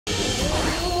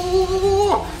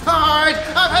Alright,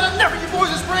 I've had enough of you boys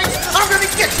this spring. I'm gonna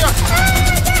get you.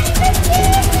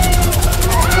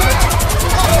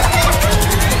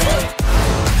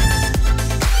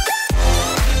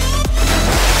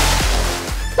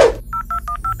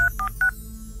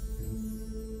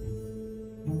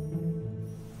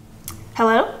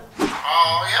 Hello?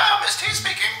 Oh, yeah, Miss T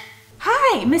speaking.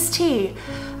 Hi, Miss T.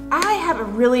 I have a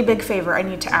really big favor I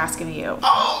need to ask of you.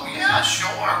 Oh, yeah, sure.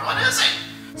 What is it?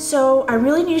 So, I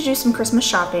really need to do some Christmas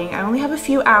shopping. I only have a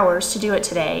few hours to do it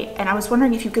today, and I was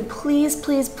wondering if you could please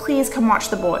come watch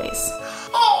the boys.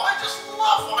 Oh, I just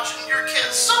love watching your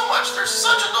kids so much. They're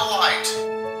such a delight.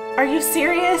 Are you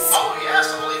serious? Oh, yes,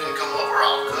 I'll even come over.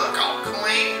 I'll cook, I'll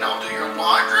clean, I'll do your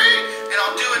laundry, and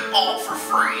I'll do it all for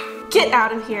free. Get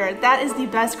out of here. That is the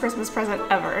best Christmas present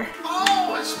ever.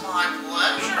 Oh, it's my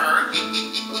pleasure.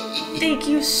 Thank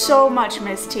you so much,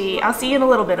 Miss T. I'll see you in a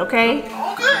little bit, okay? Okay,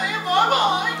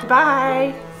 bye-bye.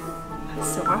 Bye.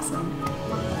 That's so awesome.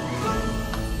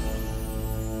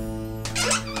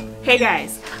 Hey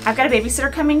guys, I've got a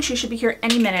babysitter coming. She should be here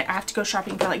any minute. I have to go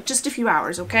shopping for like just a few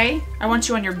hours, okay? I want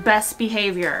you on your best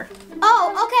behavior.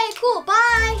 Oh, okay, cool.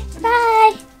 Bye.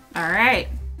 Bye. All right.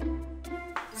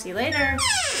 See you later.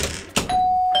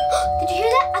 Did you hear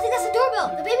that? I think that's the doorbell.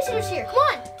 The babysitter's here. Come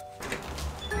on.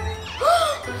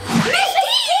 Miss T!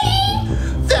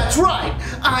 That's right.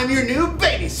 I'm your new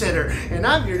babysitter, and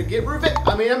I'm here to get revenge.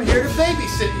 I'm here to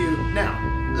babysit you. Now,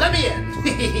 let me in.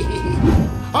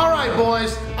 All right,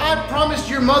 boys. I promised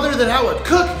your mother that I would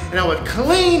cook, and I would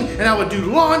clean, and I would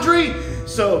do laundry.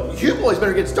 So you boys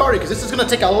better get started, because this is going to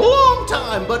take a long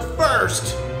time. But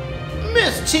first,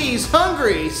 Miss T's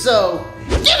hungry, so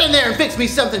get in there and fix me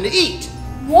something to eat.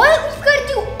 What? We've got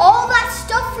to do all that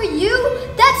stuff for you?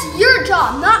 That's your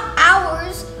job, not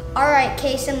ours. All right,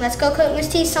 Kason, let's go cook Miss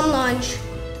T some lunch.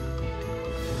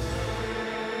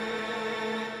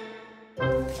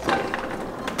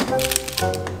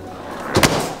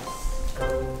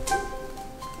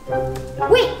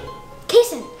 Wait,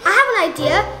 Kason, I have an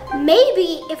idea.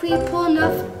 Maybe if we pull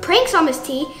enough pranks on Miss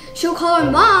T, she'll call her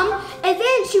mom, and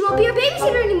then she won't be our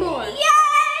babysitter anymore. Yay!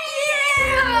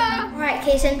 Yeah! All right,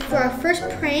 Kason, for our first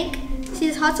prank, see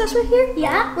this hot sauce right here?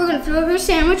 Yeah. We're gonna throw her a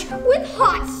sandwich with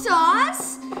hot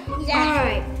sauce. Yeah. All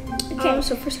right. Okay.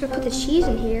 So first we're gonna put the cheese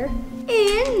in here,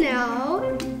 and now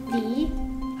the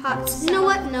hot. You know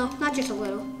what? No, not just a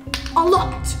little. A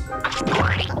lot.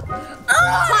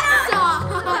 Hot sauce.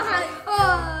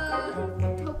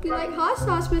 Hope you like hot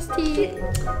sauce, Miss T.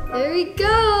 There we go.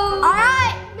 All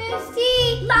right, Miss T.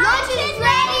 Lunch is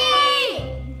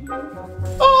ready.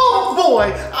 Oh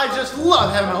boy, I just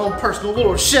love having my own personal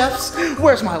little chefs.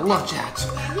 Where's my lunch at?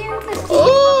 Here, Miss T.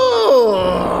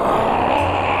 Oh!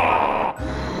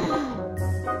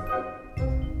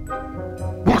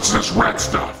 What's this red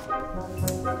stuff?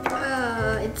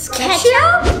 It's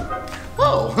ketchup?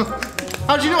 Oh,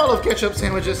 how'd you know I love ketchup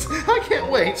sandwiches? I can't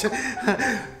wait. Face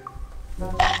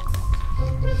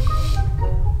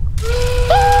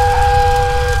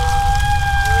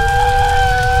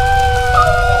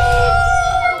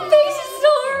is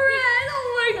so red. Oh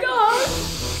my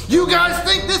gosh. You guys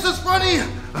think this is funny?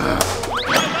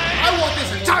 I want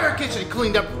this entire kitchen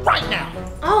cleaned up right now.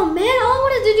 Oh man, all I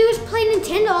wanted to do was play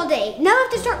Nintendo all day. Now I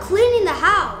have to start cleaning the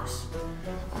house.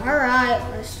 All right,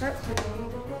 let's start cleaning.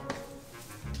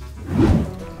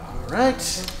 All right,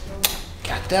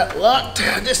 got that locked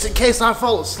just in case I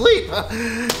fall asleep.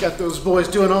 Got those boys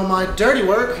doing all my dirty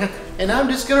work, and I'm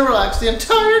just gonna relax the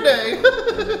entire day.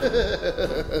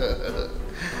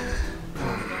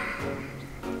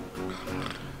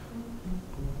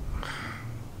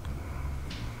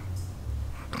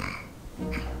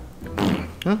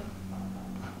 Huh?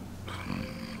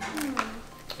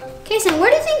 Kason,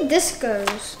 where do you think this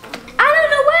goes? I don't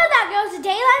know where that goes,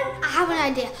 Daylight. I have an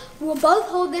idea. We'll both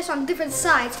hold this on different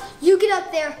sides. You get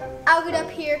up there, I'll get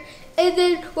up here, and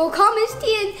then we'll call Miss T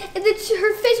in, and then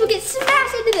her face will get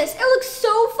smashed into this. It looks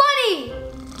so funny.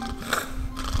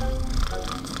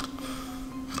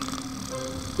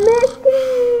 Miss T,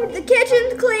 the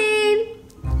kitchen's clean.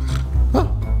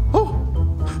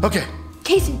 Oh, okay.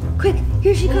 Kason, quick,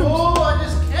 here she comes. Oh, I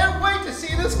just can't wait to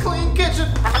see this clean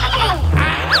kitchen.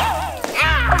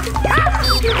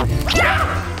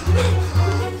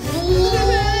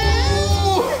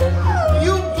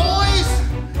 You boys!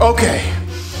 Okay,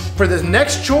 for this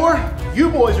next chore, you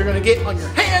boys are gonna get on your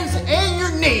hands and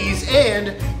your knees,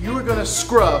 and you are gonna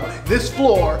scrub this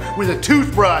floor with a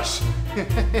toothbrush. Wait,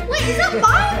 is that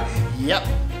mine? Yep,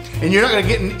 and you're not gonna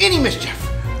get in any mischief,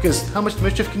 because how much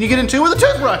mischief can you get into with a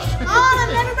toothbrush? Oh,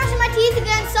 I'm never brushing my teeth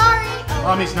again, sorry.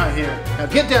 Mommy's not here. Now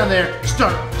get down there,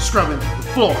 start scrubbing the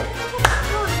floor.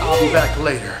 I'll be back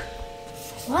later.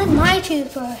 Why my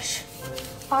toothbrush?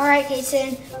 All right,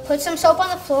 Kason, put some soap on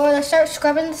the floor. Let's start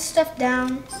scrubbing this stuff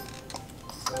down.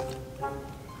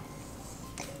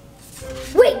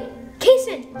 Wait,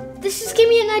 Kason, this is giving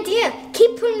me an idea.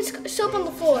 Keep putting soap on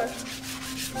the floor.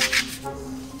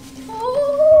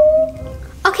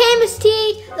 Okay, Miss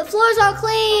T, the floor's all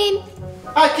clean.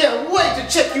 I can't wait to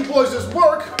check you boys'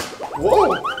 work.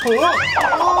 Whoa!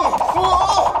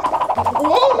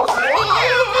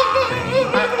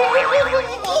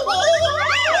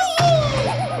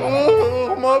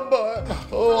 Oh, my butt.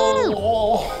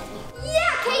 Oh.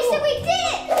 Yeah, Kason, we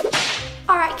did it.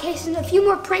 All right, Kason, a few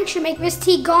more pranks should make Miss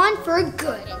T gone for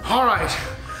good. All right,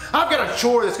 I've got a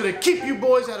chore that's gonna keep you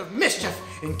boys out of mischief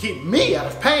and keep me out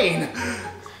of pain.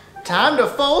 Time to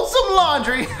fold some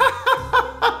laundry.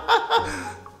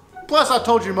 Plus, I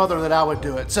told your mother that I would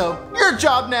do it, so your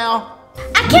job now.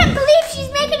 I can't believe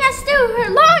she's making us do her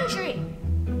laundry.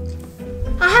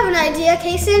 I have an idea,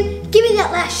 Kason. Give me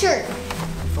that last shirt.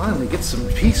 Finally get some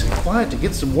peace and quiet to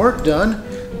get some work done.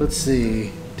 Let's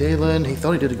see, Daylin, he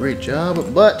thought he did a great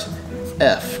job, but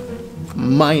F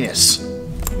minus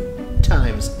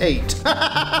times 8.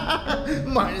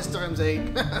 Minus times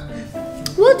 8.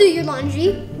 We'll do your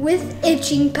laundry with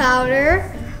itching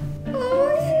powder.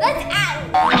 Let's add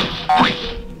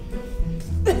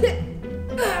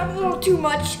a little too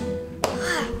much.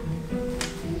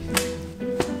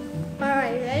 All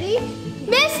right, ready?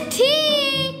 Miss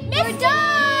T, we're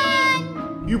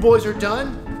done. You boys are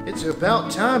done? It's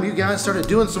about time you guys started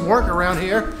doing some work around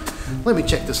here. Let me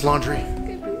check this laundry.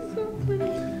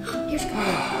 Here's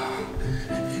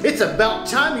It's about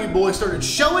time you boys started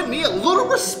showing me a little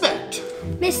respect.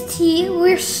 Miss T,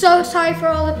 we're so sorry for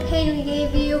all the pain we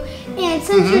gave you. And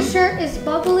since your shirt is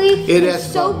bubbly It and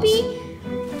has soapy,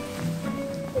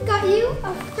 we got you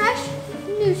a fresh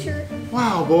new shirt.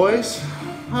 Wow, boys.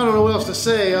 I don't know what else to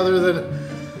say other than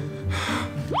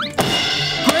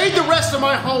grade the rest of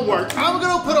my homework. I'm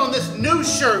gonna put on this new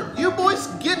shirt. You boys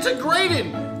get to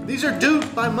grading. These are due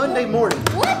by Monday morning.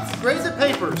 What? Grade the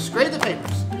papers, grade the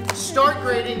papers. Start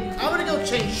grading. I'm gonna go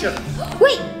change shirts.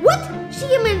 Wait, what? She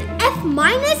gave me an F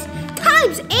minus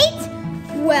times 8?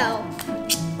 Well,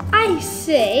 I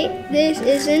say this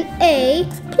is an A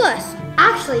plus.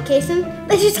 Actually, Kason,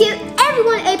 let's just give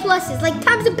everyone A pluses, like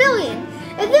times a billion.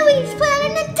 And then we can just play on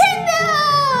our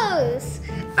Nintendos!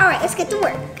 All right, let's get to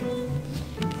work.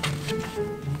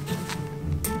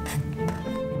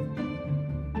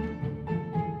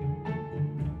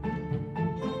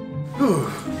 Whew,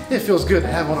 it feels good to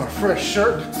have on a fresh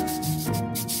shirt.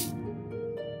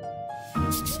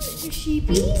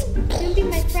 Sheepy, you wanna be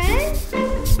my friend?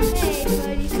 Hey,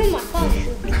 buddy, come on, follow me.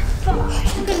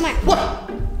 Gosh, look at my.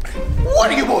 What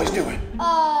are you boys doing?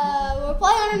 We're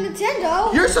playing on a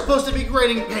Nintendo. You're supposed to be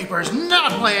grading papers,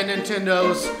 not playing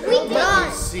Nintendos. We Let done.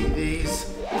 me see these.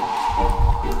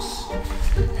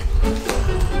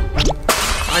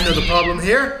 I know the problem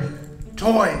here.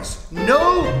 Toys.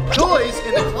 No toys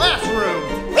in the classroom.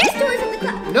 There's toys in the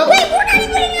class. No. Wait, we're not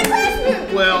even in your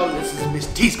classroom. Well, this is Miss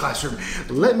T's classroom.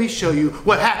 Let me show you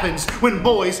what happens when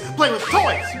boys play with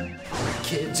toys.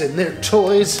 Kids and their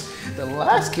toys. The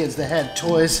last kids that had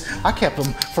toys, I kept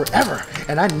them forever.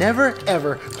 And I never,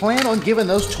 ever plan on giving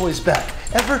those toys back.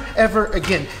 Ever, ever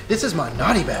again. This is my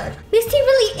naughty bag. Miss T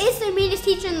really is the meanest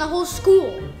teacher in the whole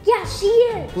school. Yeah, she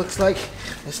is. Looks like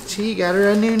Miss T got her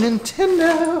a new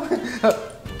Nintendo.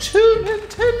 2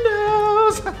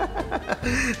 Nintendos.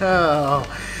 Oh,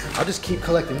 I'll just keep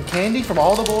collecting candy from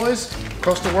all the boys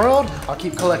across the world. I'll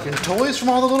keep collecting toys from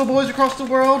all the little boys across the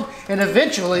world. And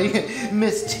eventually,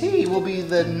 Miss T will be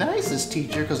the nicest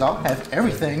teacher because I'll have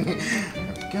everything.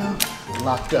 There we go.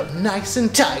 Locked up nice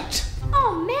and tight.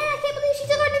 Oh man, I can't believe she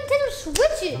took our Nintendo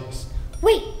Switches.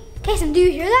 Wait, Kason, do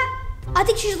you hear that? I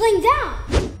think she's laying down.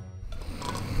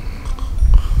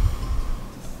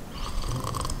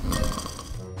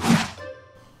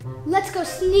 Let's go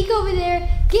sneak over there,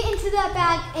 get into that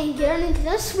bag, and get our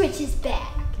Nintendo Switches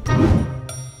back.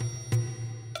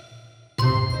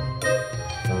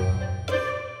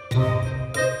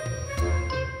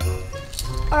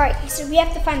 Alright, so we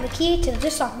have to find the key to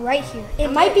this lock right here. It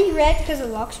might be red because the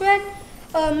lock's red.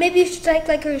 Maybe you should check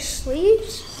like her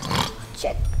sleeves.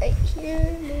 Check right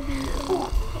here, maybe.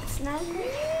 Oh, it's not in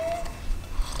here.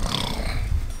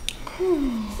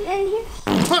 Is it in here?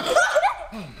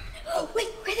 Oh, wait,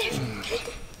 right there.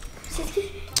 Is it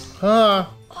here? Come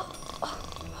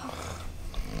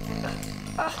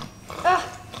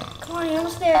on, you're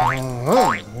almost there. Oh,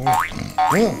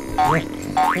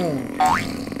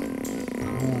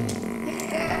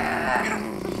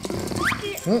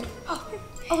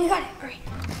 we got it. All right.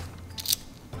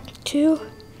 2,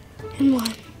 And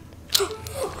 1.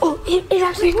 Oh, it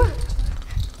actually worked.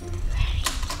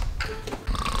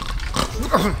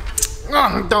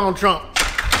 Donald Trump.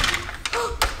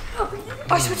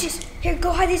 Our switches. Here,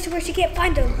 go hide these to where she can't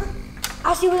find them.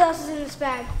 I'll see what else is in this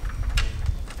bag.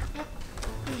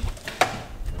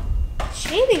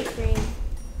 Shaving cream.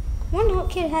 Wonder what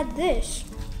kid had this.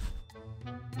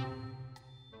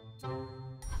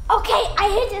 Okay, I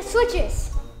hid the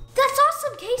switches. That's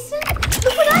awesome, Kason.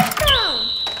 Look what I found.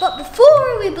 But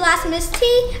before we blast Miss T,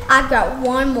 I've got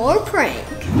one more prank.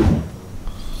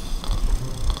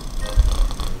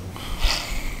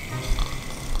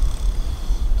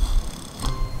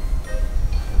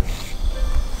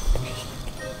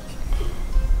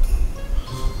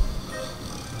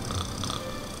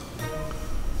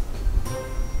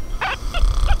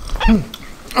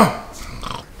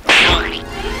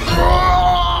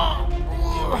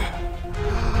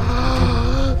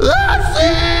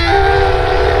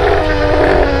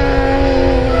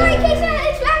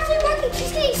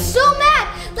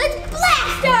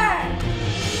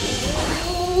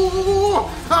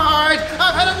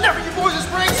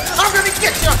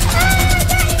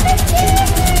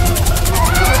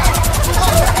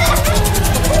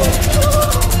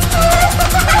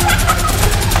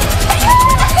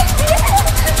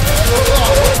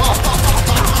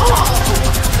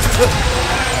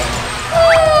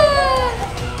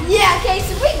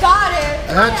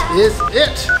 That is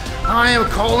it. I am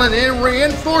calling in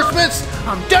reinforcements.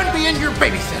 I'm done being your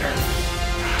babysitter.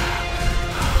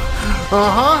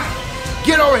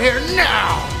 Get over here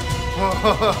now.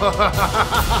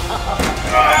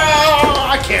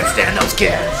 I can't stand those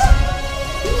kids.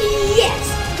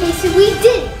 Yes, Casey, we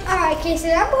did it. All right,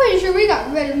 Casey, I'm pretty sure we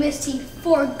got rid of Miss T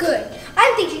for good. I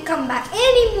don't think she'll come back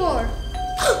anymore.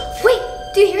 Wait,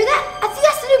 do you hear that? I think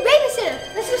that's the new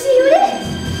babysitter. Let's go see who it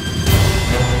is.